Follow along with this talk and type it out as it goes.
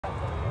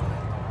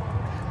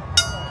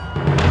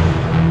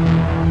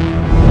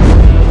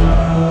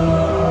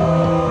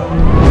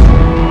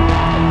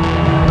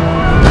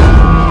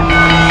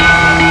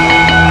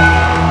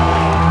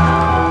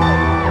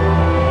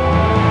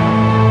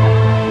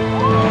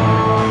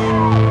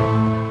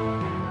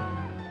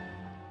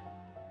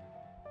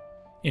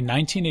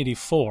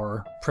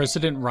1984,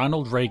 President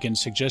Ronald Reagan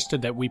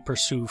suggested that we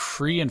pursue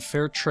free and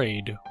fair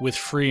trade with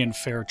free and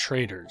fair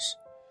traders.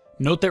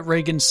 Note that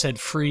Reagan said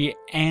free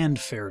and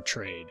fair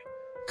trade.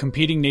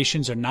 Competing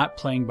nations are not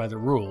playing by the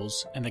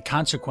rules, and the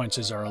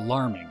consequences are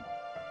alarming.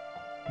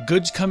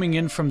 Goods coming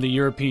in from the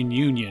European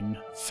Union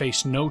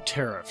face no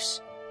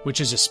tariffs, which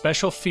is a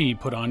special fee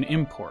put on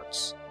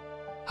imports.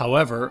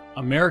 However,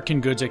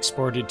 American goods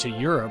exported to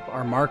Europe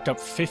are marked up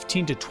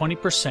 15 to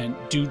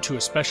 20% due to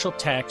a special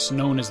tax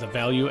known as the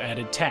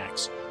Value-Added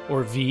Tax,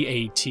 or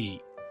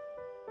VAT.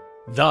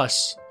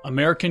 Thus,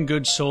 American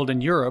goods sold in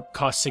Europe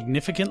cost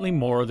significantly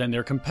more than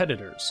their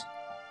competitors.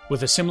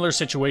 With a similar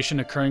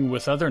situation occurring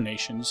with other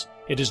nations,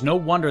 it is no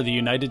wonder the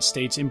United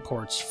States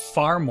imports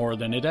far more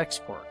than it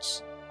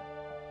exports.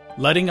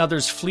 Letting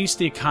others fleece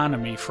the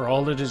economy for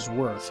all it is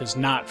worth is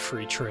not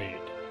free trade.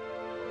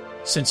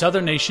 Since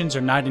other nations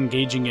are not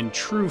engaging in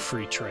true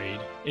free trade,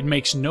 it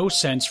makes no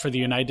sense for the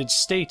United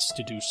States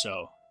to do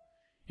so.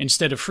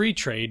 Instead of free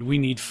trade, we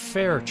need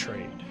fair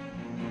trade.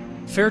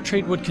 Fair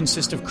trade would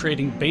consist of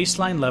creating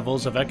baseline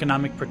levels of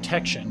economic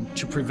protection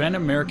to prevent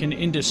American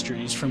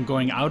industries from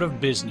going out of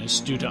business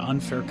due to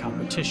unfair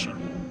competition.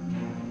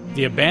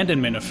 The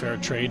abandonment of fair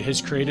trade has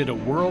created a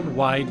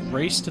worldwide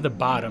race to the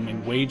bottom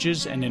in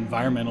wages and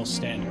environmental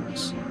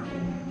standards.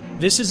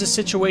 This is a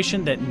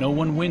situation that no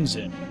one wins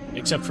in,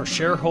 except for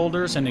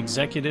shareholders and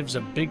executives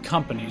of big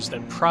companies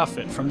that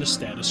profit from the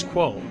status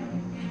quo.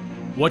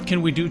 What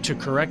can we do to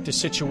correct the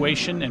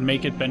situation and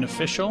make it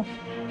beneficial?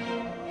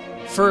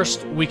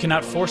 First, we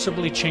cannot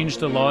forcibly change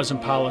the laws and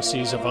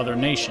policies of other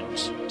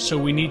nations, so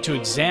we need to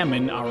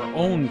examine our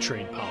own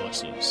trade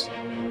policies.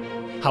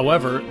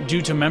 However,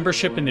 due to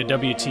membership in the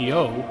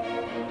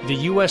WTO, the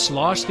U.S.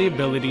 lost the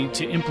ability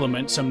to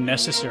implement some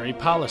necessary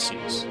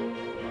policies.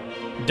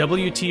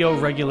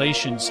 WTO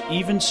regulations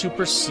even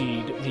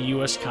supersede the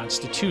U.S.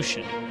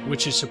 Constitution,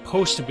 which is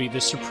supposed to be the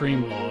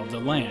supreme law of the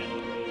land.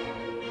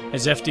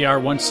 As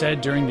FDR once said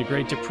during the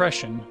Great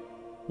Depression,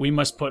 we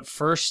must put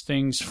first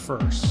things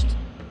first.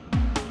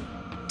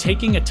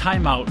 Taking a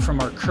timeout from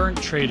our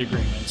current trade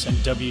agreements and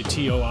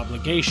WTO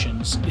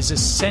obligations is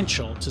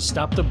essential to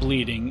stop the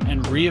bleeding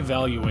and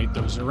reevaluate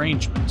those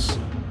arrangements.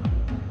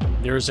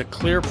 There is a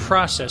clear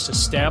process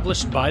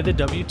established by the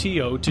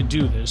WTO to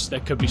do this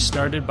that could be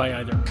started by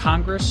either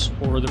Congress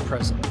or the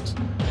President.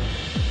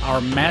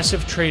 Our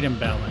massive trade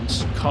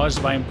imbalance,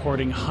 caused by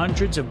importing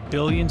hundreds of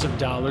billions of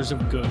dollars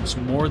of goods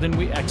more than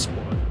we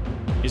export,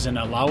 is an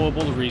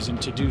allowable reason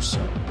to do so.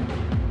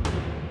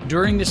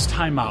 During this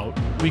timeout,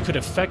 we could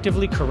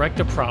effectively correct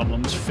the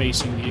problems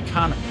facing the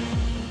economy.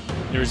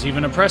 There is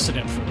even a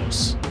precedent for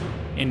this.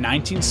 In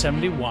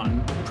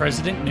 1971,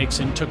 President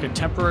Nixon took a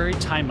temporary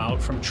timeout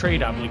from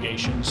trade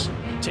obligations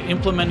to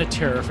implement a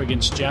tariff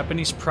against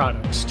Japanese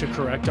products to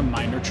correct a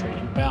minor trade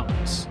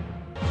imbalance.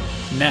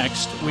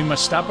 Next, we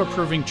must stop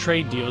approving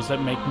trade deals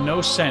that make no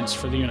sense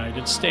for the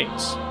United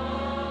States.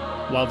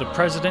 While the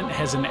President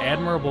has an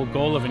admirable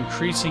goal of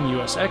increasing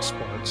U.S.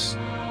 exports,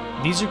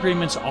 these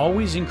agreements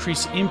always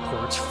increase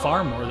imports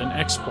far more than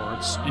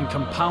exports and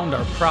compound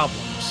our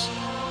problems.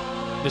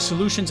 The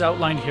solutions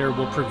outlined here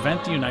will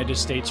prevent the United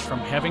States from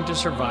having to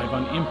survive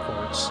on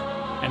imports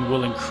and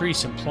will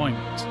increase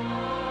employment.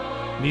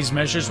 These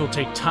measures will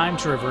take time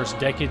to reverse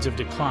decades of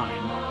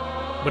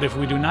decline, but if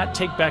we do not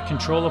take back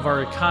control of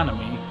our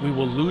economy, we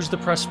will lose the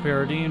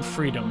prosperity and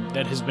freedom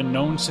that has been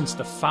known since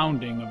the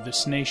founding of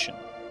this nation.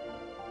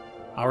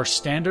 Our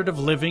standard of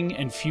living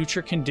and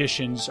future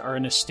conditions are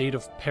in a state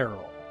of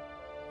peril,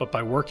 but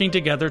by working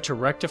together to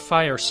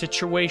rectify our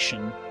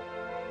situation,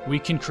 we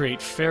can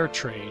create fair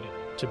trade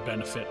to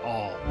benefit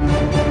all.